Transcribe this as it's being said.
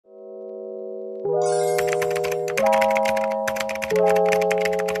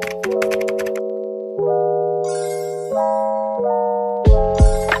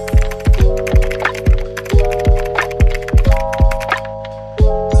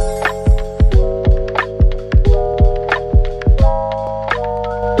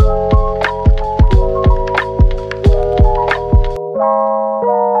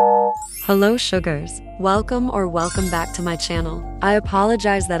Hello sugars, welcome back to my channel. I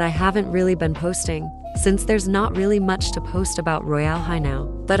apologize that I haven't really been posting, since there's not really much to post about Royale High now.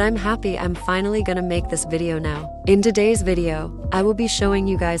 But I'm happy I'm finally gonna make this video now. In today's video, I will be showing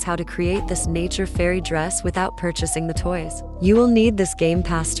you guys how to create this nature fairy dress without purchasing the toys. You will need this game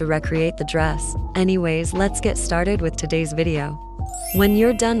pass to recreate the dress. Anyways, let's get started with today's video. When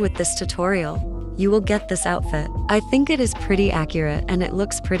you're done with this tutorial, you will get this outfit. I think it is pretty accurate and it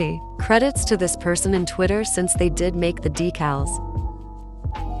looks pretty. Credits to this person in Twitter since they did make the decals.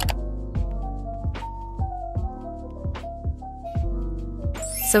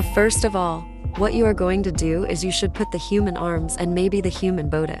 So first of all, what you are going to do is you should put the human arms and maybe the human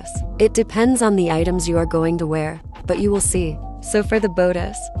bodice. It depends on the items you are going to wear, but you will see. So for the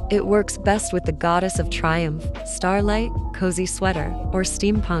bodice, it works best with the Goddess of Triumph, Starlight, Cozy Sweater, or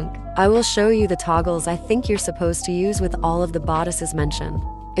Steampunk. I will show you the toggles I think you're supposed to use with all of the bodices mentioned.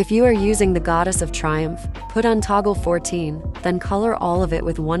 If you are using the Goddess of Triumph, put on toggle 14, then color all of it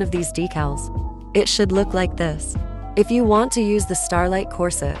with one of these decals. It should look like this. If you want to use the Starlight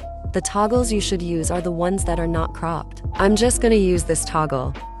corset, the toggles you should use are the ones that are not cropped. I'm just gonna use this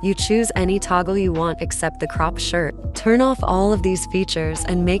toggle. You choose any toggle you want except the cropped shirt. Turn off all of these features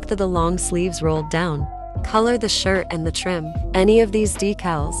and make the long sleeves rolled down. Color the shirt and the trim. Any of these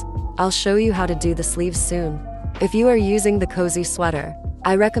decals. I'll show you how to do the sleeves soon. If you are using the cozy sweater,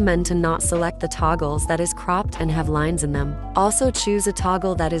 I recommend to not select the toggles that is cropped and have lines in them. Also choose a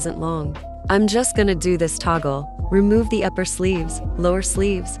toggle that isn't long. I'm just gonna do this toggle. Remove the upper sleeves, lower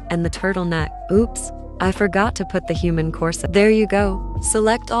sleeves, and the turtleneck. Oops, I forgot to put the human corset. There you go.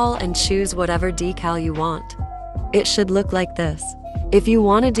 Select all and choose whatever decal you want. It should look like this. If you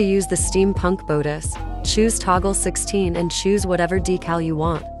wanted to use the steampunk bodice, choose toggle 16 and choose whatever decal you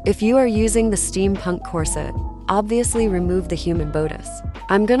want. If you are using the steampunk corset, obviously remove the human bodice.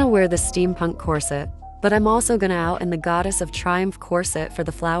 I'm gonna wear the steampunk corset, but I'm also gonna out in the Goddess of Triumph corset for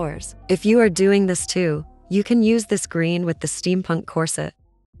the flowers. If you are doing this too, you can use this green with the steampunk corset.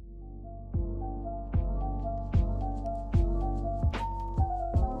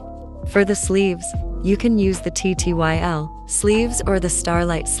 For the sleeves, you can use the TTYL sleeves or the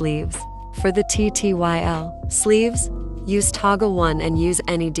Starlight sleeves. For the TTYL sleeves, use toggle 1 and use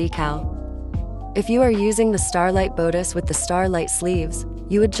any decal. If you are using the Starlight bodice with the Starlight sleeves,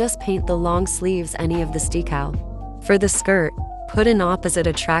 you would just paint the long sleeves any of this decal. For the skirt, put in opposite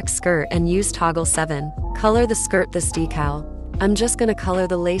a track skirt and use toggle 7. Color the skirt this decal. I'm just gonna color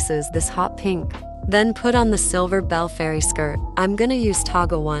the laces this hot pink. Then put on the silver bell fairy skirt. I'm gonna use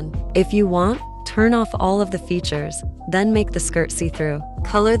toggle 1. If you want, turn off all of the features, then make the skirt see-through.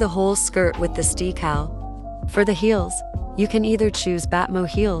 Color the whole skirt with this decal. For the heels, you can either choose Batmo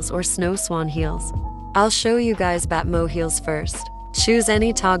heels or Snow Swan heels. I'll show you guys Batmo heels first. Choose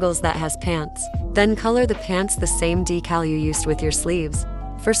any toggles that has pants. Then color the pants the same decal you used with your sleeves.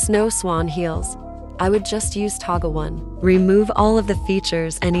 For Snow Swan heels, I would just use toggle 1. Remove all of the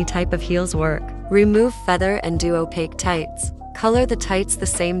features any type of heels work. Remove feather and do opaque tights. Color the tights the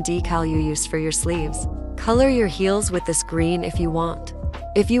same decal you used for your sleeves. Color your heels with this green if you want.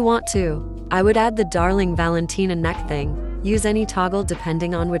 If you want to, I would add the Darling Valentina neck thing. Use any toggle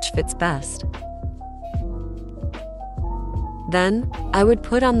depending on which fits best. Then, I would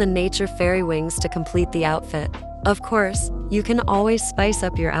put on the nature fairy wings to complete the outfit. Of course, you can always spice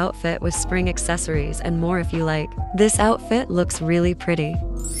up your outfit with spring accessories and more if you like. This outfit looks really pretty.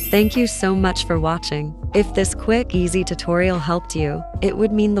 Thank you so much for watching. If this quick, easy tutorial helped you, it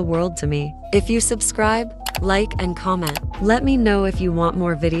would mean the world to me. If you subscribe, like, and comment, let me know if you want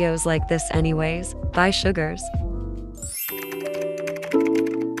more videos like this anyways. Bye sugars.